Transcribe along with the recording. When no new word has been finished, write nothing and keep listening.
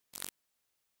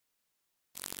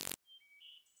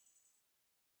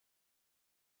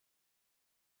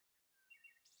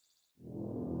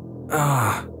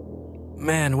Ah,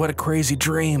 man, what a crazy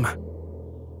dream.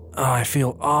 Oh, I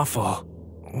feel awful.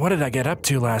 What did I get up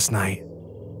to last night?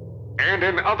 And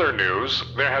in other news,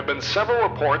 there have been several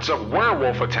reports of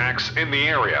werewolf attacks in the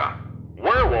area.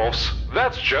 Werewolves?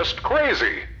 That's just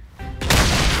crazy.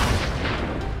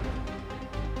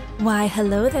 Why,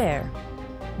 hello there,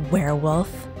 werewolf.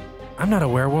 I'm not a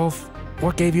werewolf.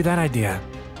 What gave you that idea?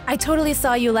 I totally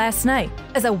saw you last night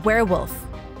as a werewolf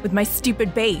with my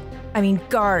stupid bait. I mean,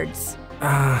 guards.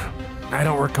 I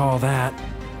don't recall that,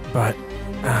 but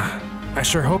I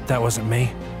sure hope that wasn't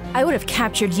me. I would have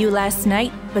captured you last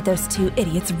night, but those two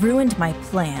idiots ruined my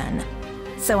plan.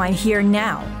 So I'm here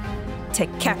now to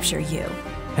capture you.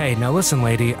 Hey, now listen,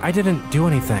 lady, I didn't do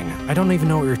anything. I don't even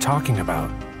know what you're talking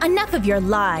about. Enough of your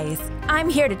lies. I'm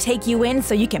here to take you in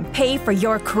so you can pay for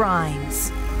your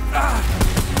crimes.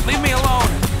 Leave me alone!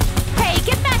 Hey,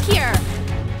 get back here!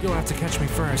 You'll have to catch me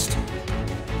first.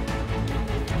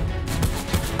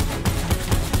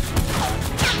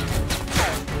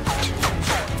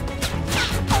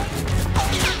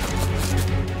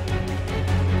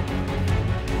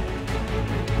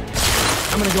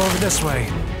 I'm gonna go over this way.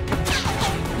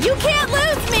 You can't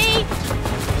lose me!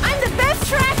 I'm the best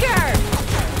tracker!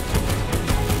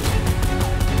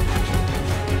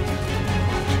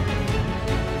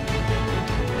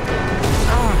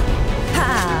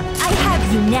 Ha! I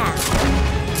have you now.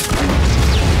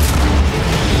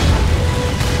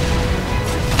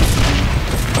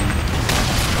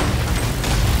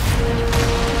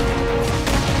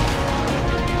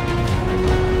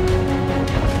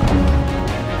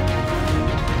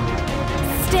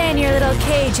 Stay in your little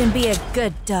cage and be a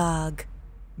good dog.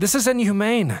 This is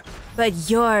inhumane. But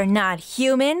you're not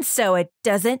human, so it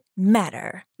doesn't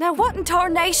matter. Now what in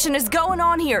tarnation is going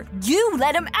on here? You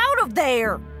let him out of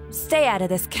there! Stay out of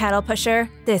this, cattle pusher.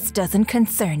 This doesn't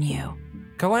concern you.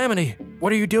 Calamity,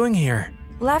 what are you doing here?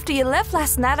 Well, after you left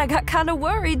last night, I got kind of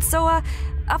worried, so I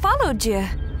followed you.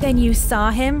 Then you saw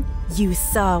him? You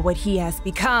saw what he has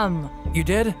become. You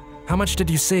did? How much did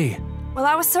you see? Well,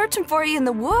 I was searching for you in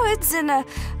the woods,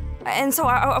 and so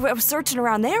I was searching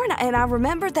around there, and I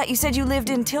remembered that you said you lived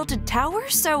in Tilted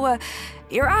Towers, so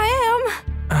here I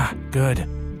am.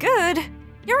 Good. Good.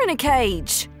 You're in a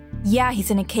cage. Yeah,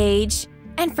 he's in a cage.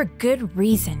 And for good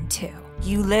reason, too.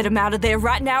 You let him out of there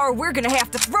right now, or we're gonna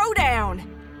have to throw down.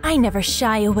 I never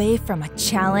shy away from a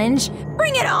challenge.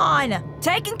 Bring it on!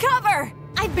 Taking cover!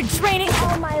 I've been training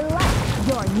all my life.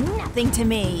 You're nothing to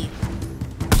me.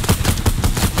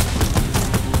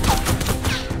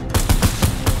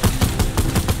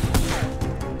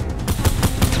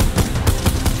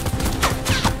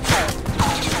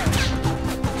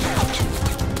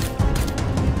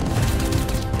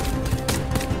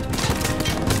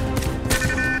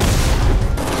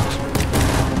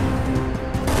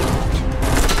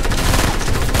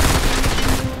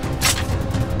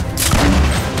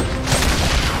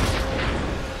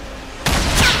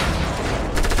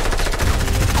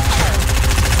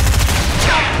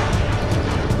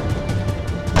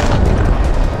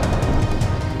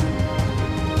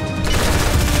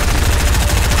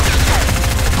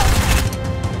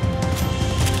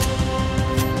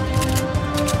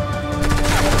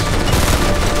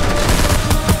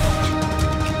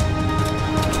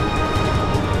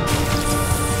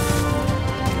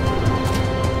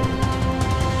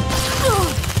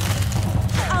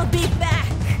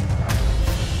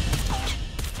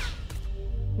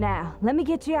 Now, let me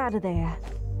get you out of there.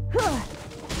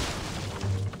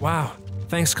 Wow,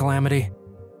 thanks, Calamity.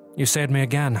 You saved me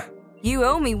again. You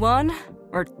owe me one.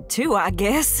 Or two, I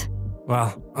guess.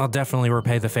 Well, I'll definitely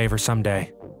repay the favor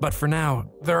someday. But for now,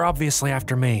 they're obviously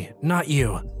after me, not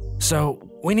you. So,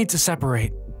 we need to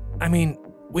separate. I mean,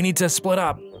 we need to split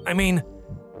up. I mean,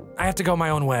 I have to go my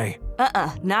own way.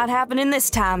 Not happening this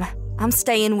time. I'm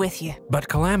staying with you. But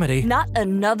Calamity… Not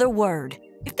another word.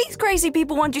 If these crazy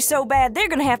people want you so bad, they're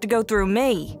gonna have to go through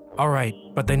me. Alright,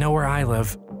 but they know where I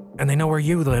live, and they know where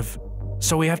you live.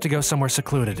 So we have to go somewhere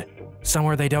secluded.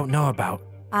 Somewhere they don't know about.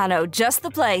 I know just the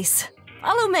place.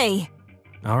 Follow me.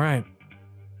 Alright.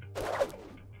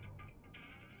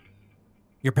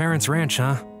 Your parents' ranch,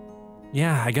 huh?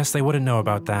 Yeah, I guess they wouldn't know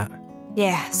about that.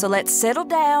 Yeah, so let's settle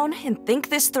down and think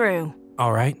this through.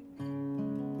 Alright.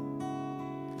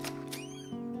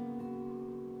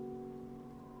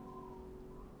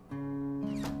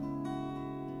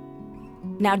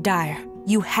 Now, Dyer,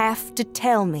 you have to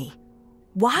tell me.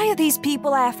 Why are these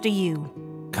people after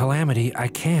you? Calamity, I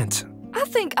can't. I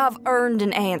think I've earned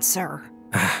an answer.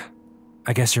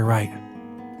 I guess you're right.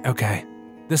 Okay,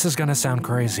 this is gonna sound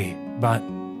crazy, but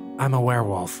I'm a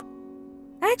werewolf.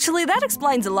 Actually, that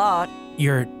explains a lot.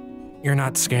 You're You're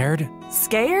not scared?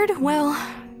 Scared? Well,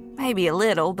 maybe a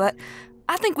little, but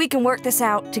I think we can work this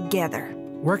out together.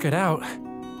 Work it out?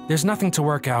 There's nothing to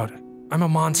work out. I'm a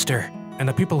monster, and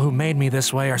the people who made me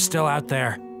this way are still out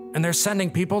there, and they're sending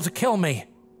people to kill me.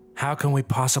 How can we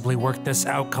possibly work this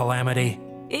out, Calamity?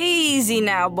 Easy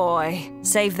now, boy.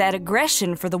 Save that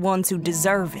aggression for the ones who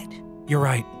deserve it. You're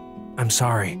right. I'm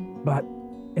sorry. But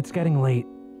it's getting late,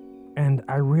 and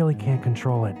I really can't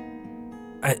control it.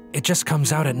 It just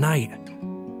comes out at night,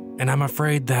 and I'm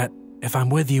afraid that if I'm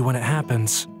with you when it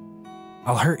happens,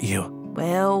 I'll hurt you.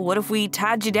 Well, what if we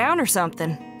tied you down or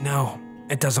something? No,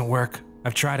 it doesn't work.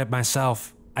 I've tried it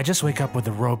myself. I just wake up with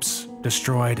the ropes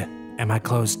destroyed and my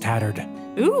clothes tattered.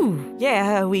 Ooh,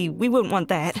 yeah, we wouldn't want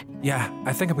that. Yeah,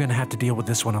 I think I'm gonna have to deal with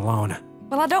this one alone.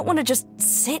 Well, I don't want to just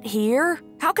sit here.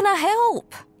 How can I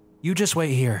help? You just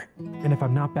wait here. And if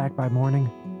I'm not back by morning,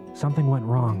 something went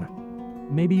wrong.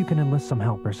 Maybe you can enlist some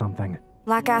help or something.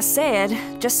 Like I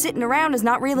said, just sitting around is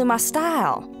not really my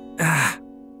style.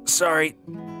 Sorry.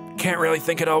 Can't really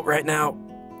think it out right now.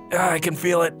 I can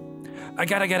feel it. I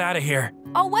gotta get out of here.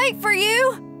 I'll wait for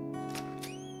you.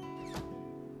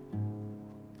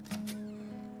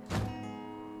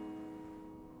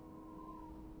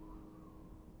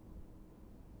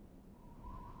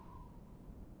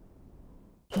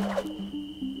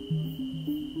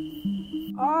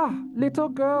 Ah, little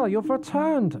girl, you've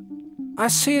returned. I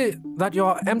see that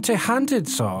you're empty-handed,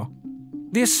 so.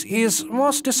 This is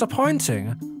most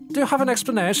disappointing. Do you have an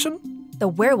explanation? The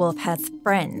werewolf has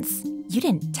friends. You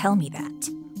didn't tell me that.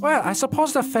 Well, I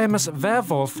suppose the famous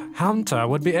werewolf hunter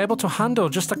would be able to handle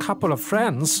just a couple of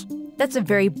friends. That's a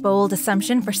very bold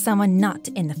assumption for someone not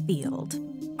in the field.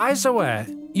 Either way,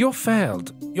 you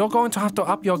failed. You're going to have to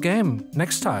up your game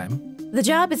next time. The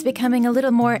job is becoming a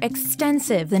little more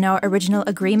extensive than our original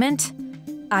agreement.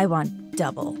 I want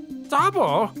double.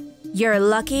 Double? You're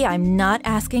lucky I'm not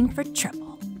asking for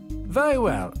trouble. Very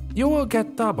well. You will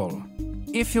get double,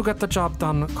 if you get the job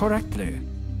done correctly.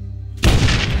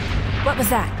 What was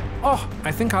that? Oh,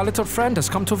 I think our little friend has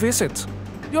come to visit.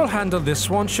 You'll handle this,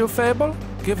 won't you, Fable?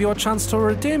 Give you a chance to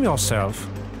redeem yourself.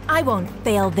 I won't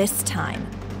fail this time.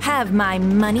 Have my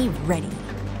money ready.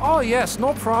 Oh yes,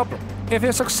 no problem. If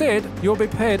you succeed, you'll be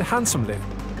paid handsomely.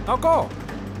 Now go.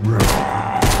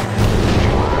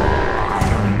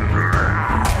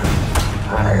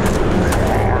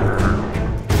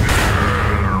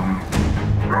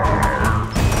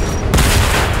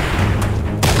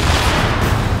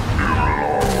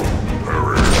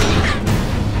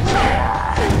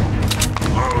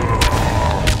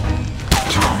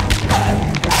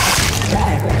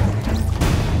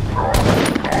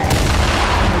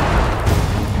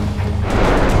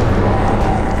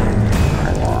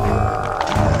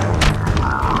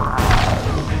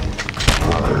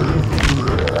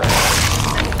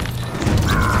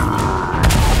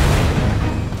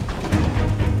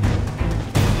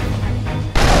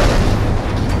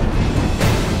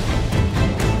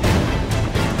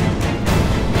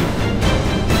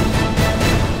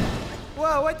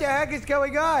 Is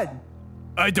going on?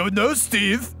 I don't know,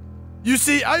 Steve. You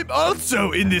see, I'm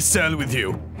also in this cell with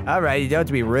you. All right, you don't have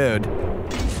to be rude.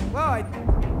 Well,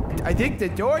 I think the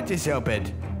door just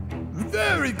opened.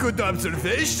 Very good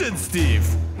observation, Steve.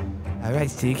 All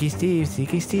right, Sneaky Steve,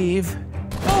 Sneaky Steve.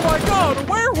 Oh my god, a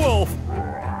werewolf!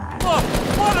 Oh,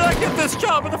 why did I get this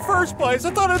job in the first place?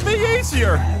 I thought it'd be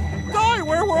easier. Die,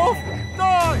 werewolf!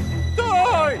 Die!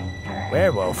 Die!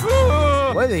 Werewolf?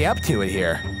 What are they up to in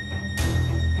here?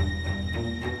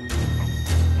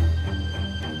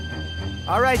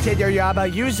 All right,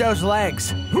 Tenryama, use those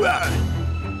legs.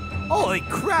 Holy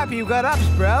crap, you got ups,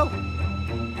 bro.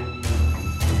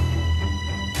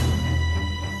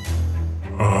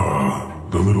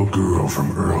 The little girl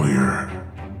from earlier.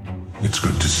 It's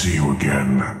good to see you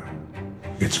again.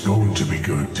 It's going to be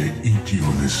good to eat you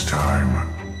this time.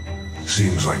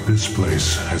 Seems like this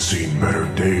place has seen better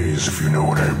days, if you know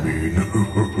what I mean.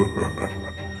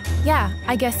 Yeah,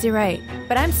 I guess you're right.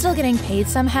 But I'm still getting paid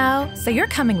somehow, so you're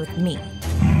coming with me.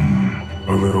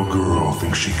 A little girl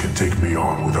thinks she can take me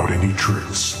on without any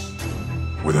tricks.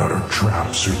 Without her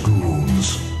traps or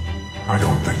goons. I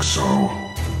don't think so.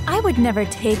 I would never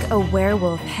take a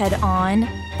werewolf head on.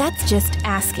 That's just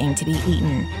asking to be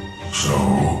eaten. So,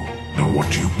 now what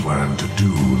do you plan to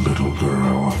do, little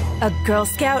girl? A Girl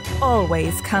Scout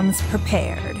always comes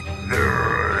prepared.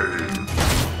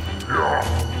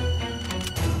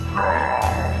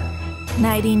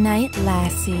 Nighty-night,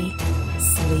 lassie.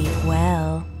 Sleep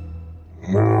well.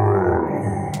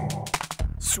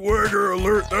 Swagger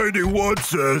Alert 91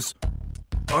 says,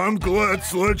 I'm glad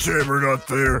Sledgehammer not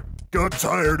there. Got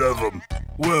tired of him.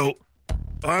 Well,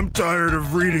 I'm tired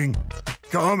of reading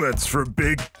comments from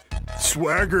big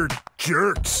swagger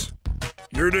jerks.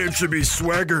 Your name should be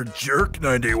Swagger Jerk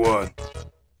 91.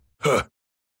 Huh.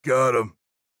 Got him.